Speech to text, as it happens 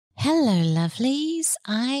Hello, lovelies.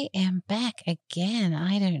 I am back again.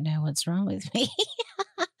 I don't know what's wrong with me.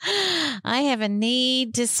 I have a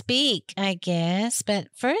need to speak, I guess. But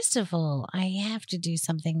first of all, I have to do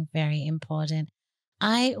something very important.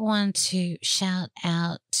 I want to shout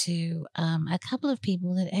out to a couple of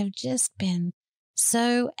people that have just been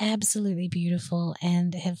so absolutely beautiful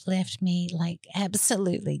and have left me like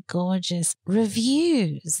absolutely gorgeous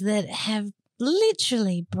reviews that have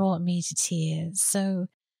literally brought me to tears. So,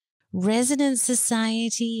 Resident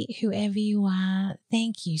Society, whoever you are,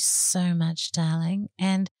 thank you so much, darling.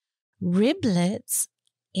 And Riblets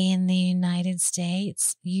in the United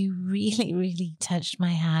States, you really, really touched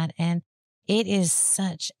my heart. And it is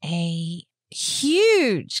such a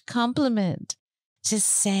huge compliment to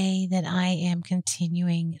say that I am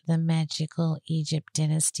continuing the magical Egypt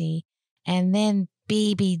dynasty. And then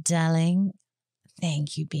BB, darling,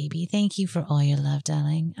 thank you, BB. Thank you for all your love,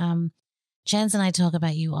 darling. Chance and I talk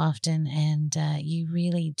about you often, and you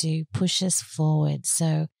really do push us forward.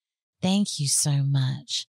 So thank you so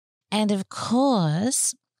much. And of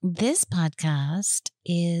course, this podcast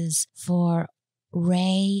is for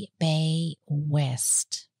Ray Bay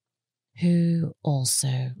West, who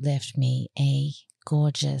also left me a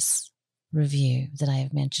gorgeous review that I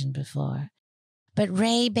have mentioned before. But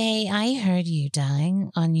Ray Bay, I heard you, darling,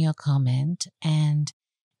 on your comment, and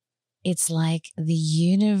it's like the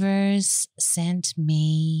universe sent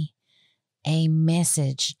me a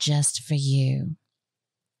message just for you.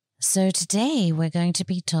 So today we're going to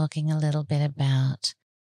be talking a little bit about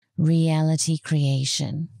reality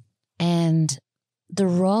creation and the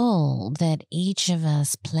role that each of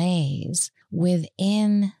us plays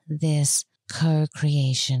within this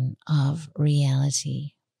co-creation of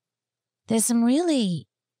reality. There's some really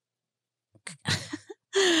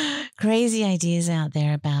crazy ideas out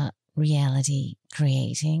there about reality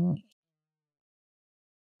creating.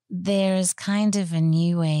 There's kind of a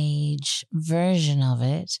new age version of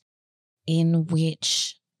it in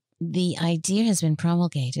which the idea has been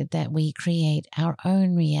promulgated that we create our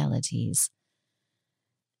own realities.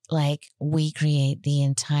 Like we create the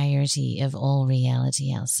entirety of all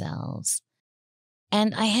reality ourselves.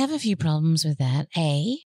 And I have a few problems with that.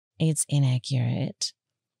 A, it's inaccurate.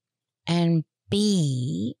 And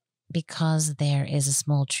B, because there is a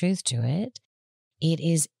small truth to it, it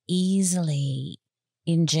is easily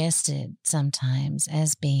ingested sometimes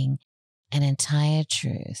as being an entire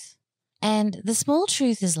truth. And the small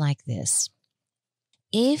truth is like this.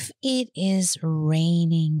 If it is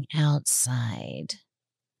raining outside,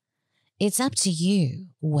 it's up to you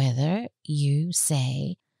whether you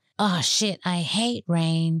say, oh shit, I hate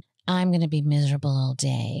rain, I'm going to be miserable all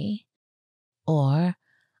day, or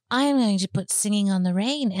I'm going to put singing on the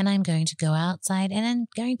rain and I'm going to go outside and I'm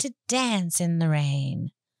going to dance in the rain,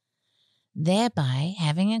 thereby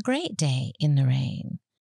having a great day in the rain.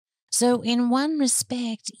 So in one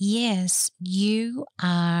respect, yes, you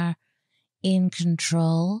are in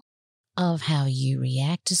control of how you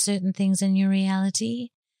react to certain things in your reality.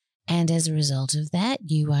 And as a result of that,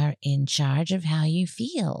 you are in charge of how you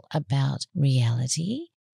feel about reality.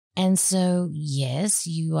 And so, yes,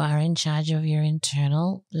 you are in charge of your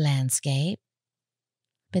internal landscape,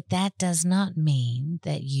 but that does not mean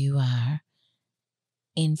that you are,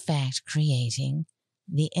 in fact, creating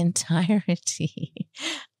the entirety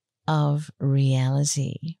of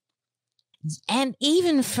reality. And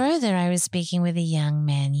even further, I was speaking with a young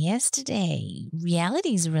man yesterday.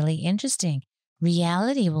 Reality is really interesting.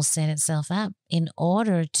 Reality will set itself up in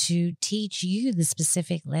order to teach you the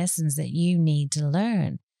specific lessons that you need to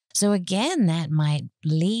learn. So again, that might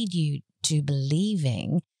lead you to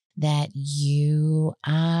believing that you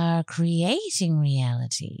are creating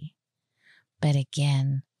reality. But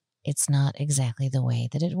again, it's not exactly the way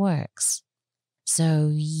that it works.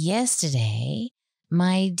 So yesterday,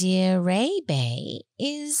 my dear Ray Bay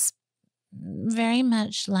is very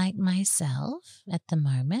much like myself at the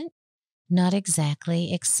moment, not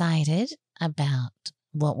exactly excited about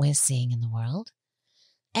what we're seeing in the world.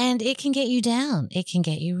 And it can get you down. It can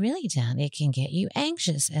get you really down. It can get you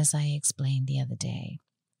anxious, as I explained the other day.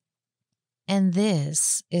 And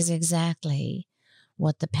this is exactly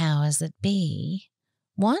what the powers that be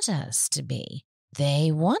want us to be. They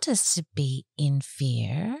want us to be in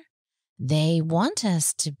fear. They want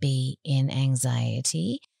us to be in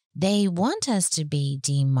anxiety. They want us to be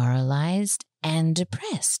demoralized and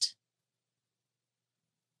depressed.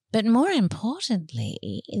 But more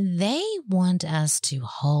importantly, they want us to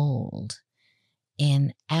hold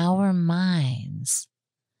in our minds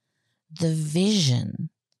the vision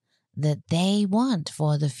that they want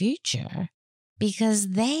for the future, because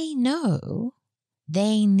they know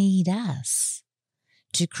they need us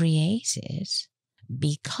to create it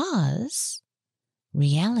because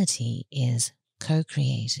reality is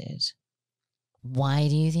co-created. Why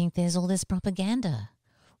do you think there's all this propaganda?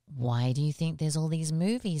 Why do you think there's all these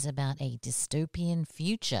movies about a dystopian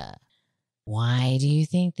future? Why do you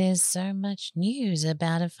think there's so much news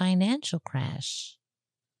about a financial crash?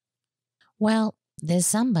 Well, there's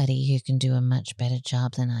somebody who can do a much better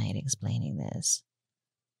job than I at explaining this.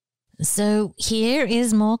 So here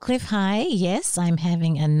is more Clif High. Yes, I'm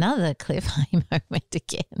having another Clif High moment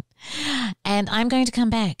again. And I'm going to come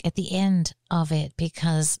back at the end of it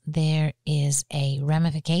because there is a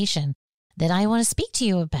ramification that I want to speak to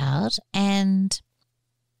you about and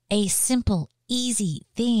a simple, easy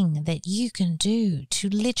thing that you can do to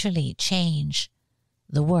literally change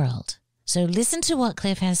the world. So listen to what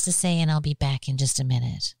Clif has to say and I'll be back in just a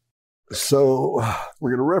minute. So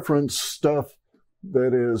we're going to reference stuff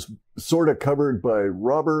that is sort of covered by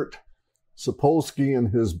Robert Sapolsky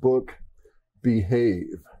in his book,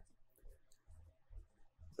 Behave.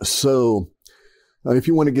 So if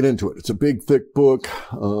you want to get into it, it's a big, thick book.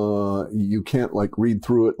 You can't read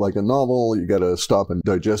through it like a novel. You got to stop and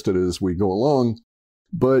digest it as we go along.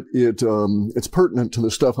 But it's pertinent to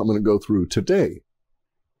the stuff I'm going to go through today.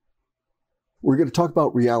 We're going to talk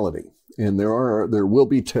about reality, and there will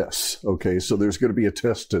be tests. Okay, so there's going to be a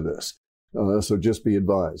test to this. So just be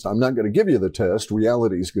advised. I'm not going to give you the test.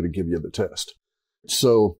 Reality is going to give you the test.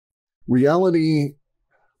 So reality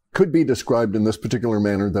could be described in this particular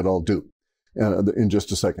manner that I'll do in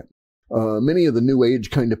just a second. Many of the New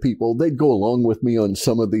Age kind of people, they'd go along with me on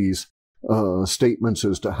some of these statements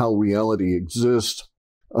as to how reality exists,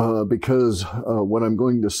 because what I'm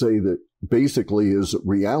going to say that basically is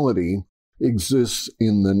reality exists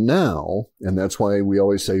in the now, and that's why we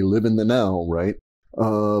always say live in the now, right?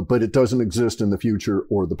 But it doesn't exist in the future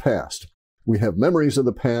or the past. We have memories of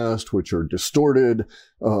the past, which are distorted.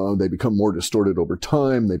 They become more distorted over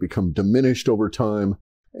time. They become diminished over time.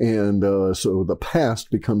 And so the past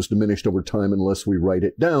becomes diminished over time unless we write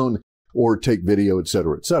it down or take video, et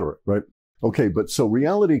cetera, right? Okay, but so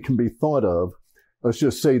reality can be thought of. Let's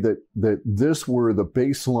just say that this were the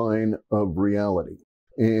baseline of reality.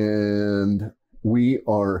 And we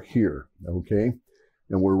are here, okay?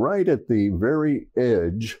 And we're right at the very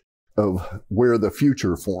edge of where the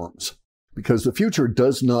future forms, because the future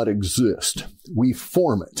does not exist. We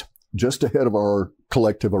form it just ahead of our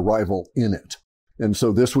collective arrival in it. And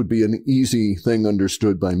so this would be an easy thing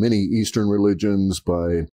understood by many Eastern religions,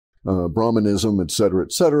 by Brahmanism, et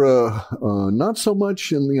cetera, not so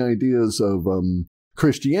much in the ideas of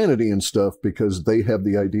Christianity and stuff, because they have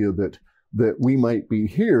the idea that we might be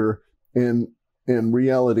here and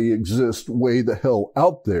reality exists way the hell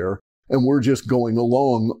out there, and we're just going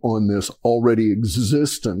along on this already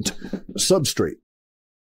existent substrate.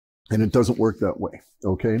 And it doesn't work that way,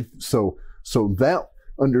 okay? So that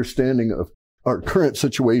understanding of our current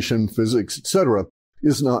situation, physics, etc.,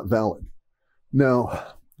 is not valid.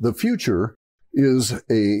 Now, the future is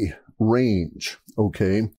a range,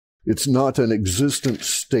 okay? It's not an existent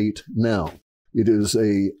state now. It is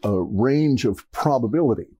a range of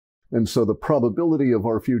probability. And so the probability of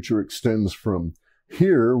our future extends from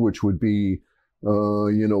here, which would be,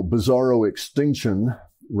 bizarro extinction,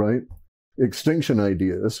 right? Extinction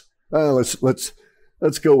ideas. Let's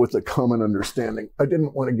go with the common understanding. I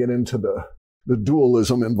didn't want to get into the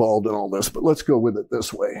dualism involved in all this, but let's go with it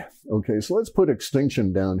this way. Okay, so let's put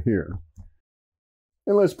extinction down here.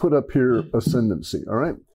 And let's put up here ascendancy, all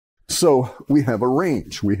right? So we have a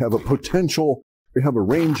range. We have a potential. We have a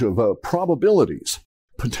range of probabilities.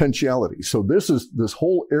 Potentiality. So this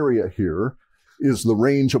whole area here is the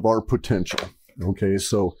range of our potential. Okay,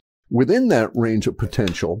 so within that range of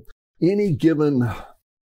potential, any given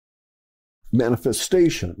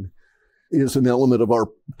manifestation is an element of our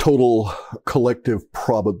total collective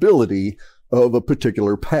probability of a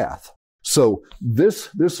particular path. So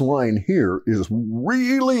this line here is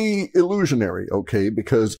really illusionary, okay,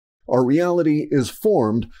 because our reality is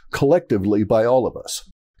formed collectively by all of us.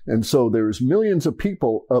 And so there's millions of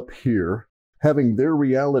people up here having their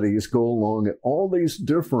realities go along at all these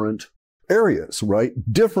different areas, right?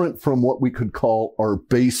 Different from what we could call our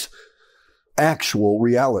base actual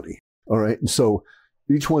reality. All right. And so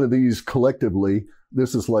each one of these collectively,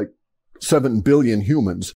 this is like 7 billion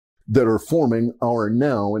humans that are forming our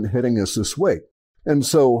now and heading us this way. And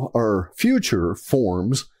so our future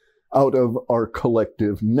forms out of our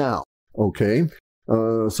collective now. Okay.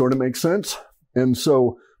 Sort of makes sense. And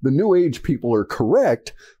so the New Age people are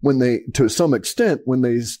correct to some extent, when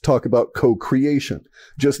they talk about co-creation,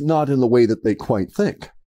 just not in the way that they quite think.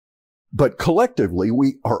 But collectively,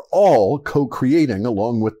 we are all co-creating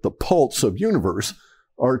along with the pulse of universe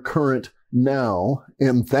our current now,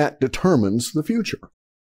 and that determines the future.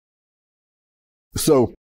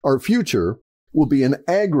 So our future will be an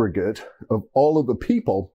aggregate of all of the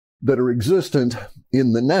people that are existent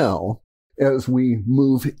in the now as we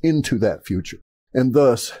move into that future. And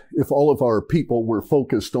thus, if all of our people were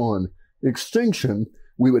focused on extinction,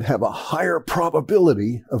 we would have a higher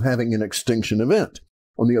probability of having an extinction event.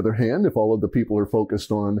 On the other hand, if all of the people are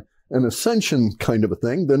focused on an ascension kind of a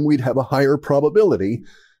thing, then we'd have a higher probability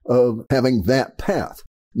of having that path.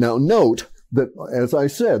 Now note that, as I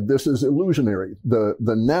said, this is illusionary. The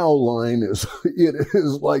now line is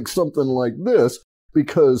like something like this,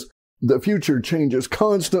 because the future changes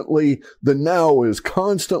constantly. The now is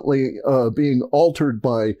constantly being altered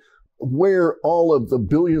by where all of the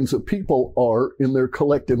billions of people are in their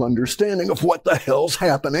collective understanding of what the hell's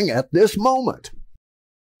happening at this moment.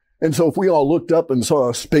 And so if we all looked up and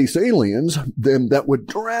saw space aliens, then that would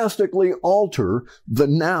drastically alter the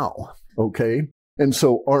now, okay? And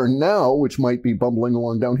so our now, which might be bumbling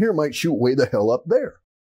along down here, might shoot way the hell up there.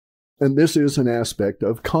 And this is an aspect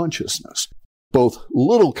of consciousness. Both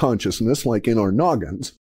little consciousness, like in our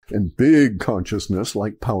noggins, and big consciousness,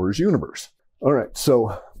 like Power's universe. All right,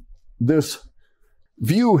 so this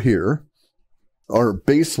view here, our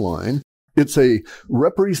baseline, it's a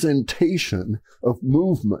representation of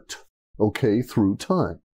movement, okay, through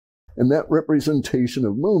time. And that representation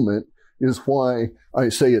of movement is why I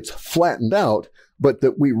say it's flattened out, but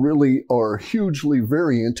that we really are hugely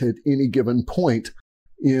variant at any given point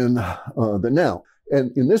in the now.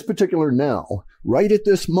 And in this particular now, right at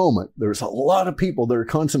this moment, there's a lot of people that are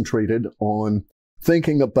concentrated on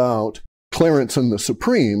thinking about Clarence and the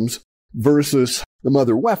Supremes versus the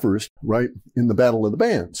Mother Weffers, right, in the Battle of the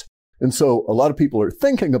Bands. And so a lot of people are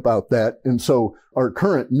thinking about that. And so our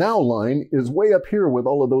current now line is way up here with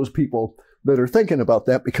all of those people that are thinking about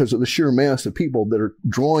that because of the sheer mass of people that are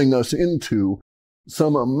drawing us into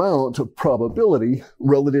some amount of probability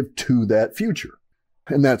relative to that future.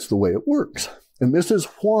 And that's the way it works. And this is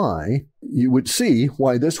why you would see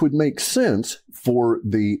why this would make sense for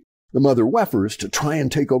the Mother Weffers to try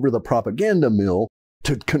and take over the propaganda mill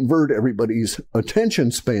to convert everybody's attention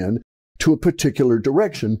span to a particular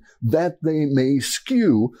direction that they may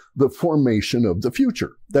skew the formation of the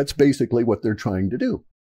future. That's basically what they're trying to do.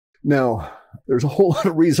 Now, there's a whole lot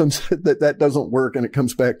of reasons that doesn't work, and it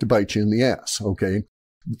comes back to bite you in the ass, okay?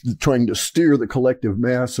 Trying to steer the collective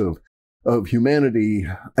mass of humanity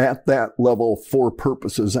at that level for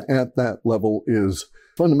purposes at that level is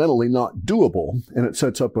fundamentally not doable, and it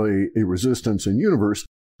sets up a resistance in universe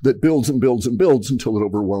that builds and builds and builds until it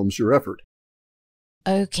overwhelms your effort.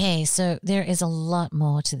 Okay, so there is a lot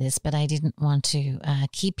more to this, but I didn't want to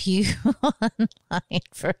keep you online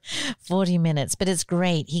for 40 minutes. But it's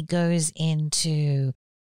great. He goes into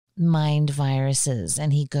mind viruses,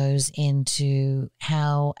 and he goes into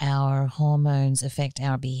how our hormones affect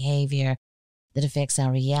our behavior that affects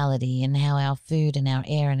our reality, and how our food and our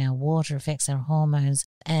air and our water affects our hormones.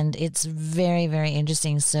 And it's very, very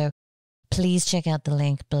interesting. So please check out the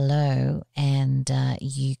link below, and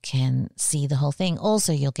you can see the whole thing.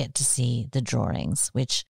 Also, you'll get to see the drawings,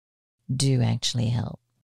 which do actually help.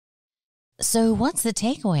 So what's the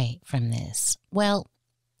takeaway from this? Well,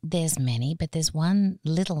 there's many, but there's one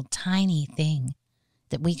little tiny thing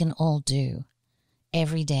that we can all do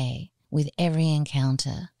every day with every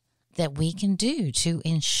encounter that we can do to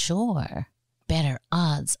ensure better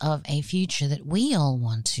odds of a future that we all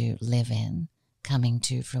want to live in coming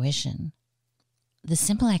to fruition. The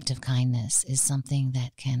simple act of kindness is something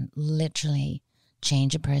that can literally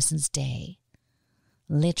change a person's day,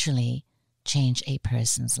 literally change a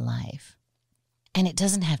person's life. And it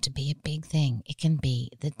doesn't have to be a big thing. It can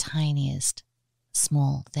be the tiniest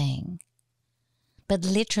small thing. But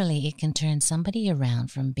literally, it can turn somebody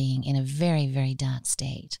around from being in a very, very dark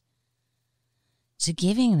state to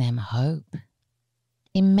giving them hope.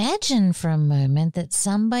 Imagine for a moment that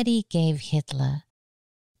somebody gave Hitler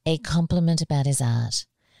a compliment about his art,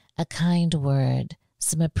 a kind word,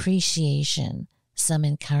 some appreciation, some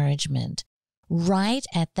encouragement, right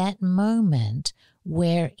at that moment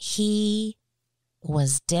where he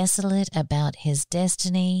was desolate about his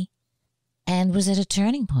destiny and was at a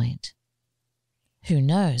turning point. Who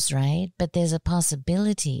knows, right? But there's a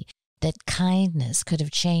possibility that kindness could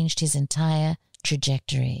have changed his entire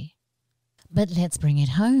trajectory. But let's bring it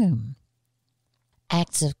home.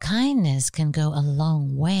 Acts of kindness can go a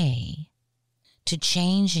long way to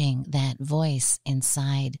changing that voice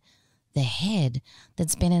inside the head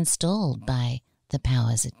that's been installed by the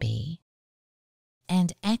powers that be.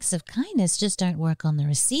 And acts of kindness just don't work on the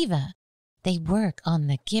receiver. They work on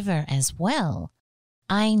the giver as well.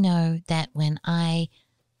 I know that when I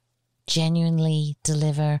genuinely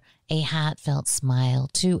deliver a heartfelt smile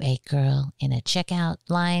to a girl in a checkout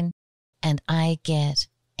line, and I get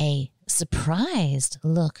a surprised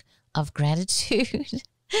look of gratitude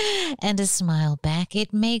and a smile back,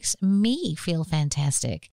 it makes me feel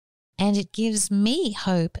fantastic. And it gives me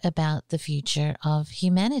hope about the future of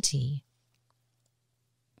humanity.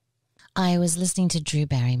 I was listening to Drew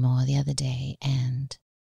Barrymore the other day, and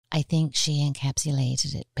I think she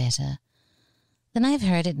encapsulated it better than I've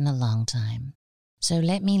heard it in a long time. So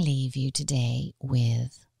let me leave you today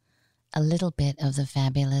with a little bit of the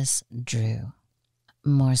fabulous Drew.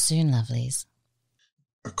 More soon, lovelies.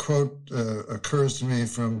 A quote occurs to me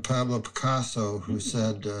from Pablo Picasso, who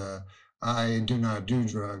said, I do not do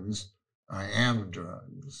drugs, I am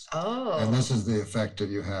drugs. Oh. And this is the effect that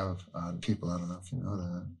you have on people. I don't know if you know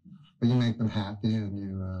that. But you make them happy, and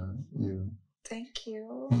you Thank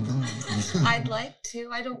you. I'd like to.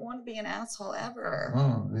 I don't want to be an asshole ever.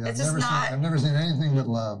 Oh, yeah, I've never seen anything but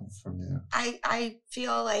love from you. I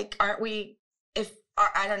feel like, aren't we,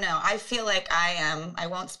 I don't know, I feel like I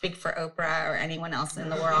won't speak for Oprah or anyone else in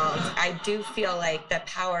the world. I do feel like the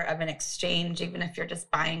power of an exchange, even if you're just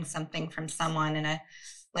buying something from someone in a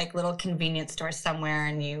little convenience store somewhere,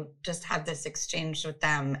 and you just have this exchange with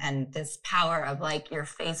them, and this power of your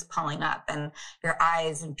face pulling up and your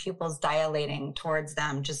eyes and pupils dilating towards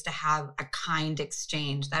them, just to have a kind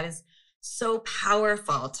exchange. That is so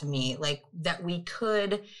powerful to me, that we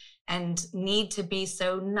could and need to be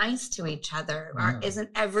so nice to each other. Yeah.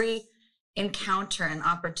 Isn't every encounter an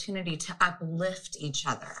opportunity to uplift each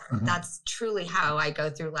other? Mm-hmm. That's truly how I go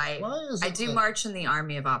through life. I do march in the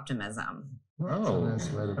army of optimism. Oh, that's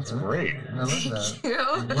great. I love that.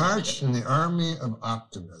 Thank you. March in the army of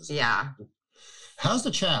optimism. Yeah. How's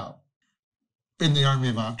the chow in the army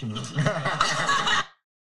of optimism?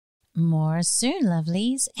 More soon,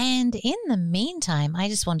 lovelies. And in the meantime, I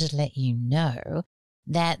just wanted to let you know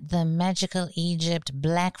that the Magical Egypt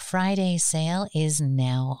Black Friday sale is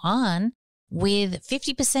now on, with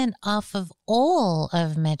 50% off of all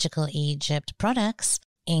of Magical Egypt products,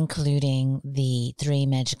 including the 3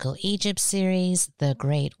 Magical Egypt series, The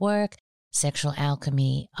Great Work, Sexual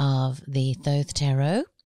Alchemy of the Thoth Tarot.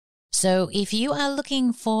 So if you are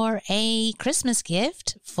looking for a Christmas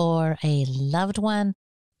gift for a loved one,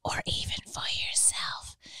 or even for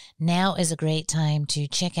yourself, now is a great time to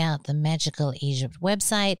check out the Magical Egypt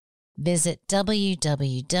website. Visit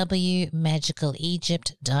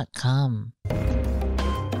www.magicalegypt.com.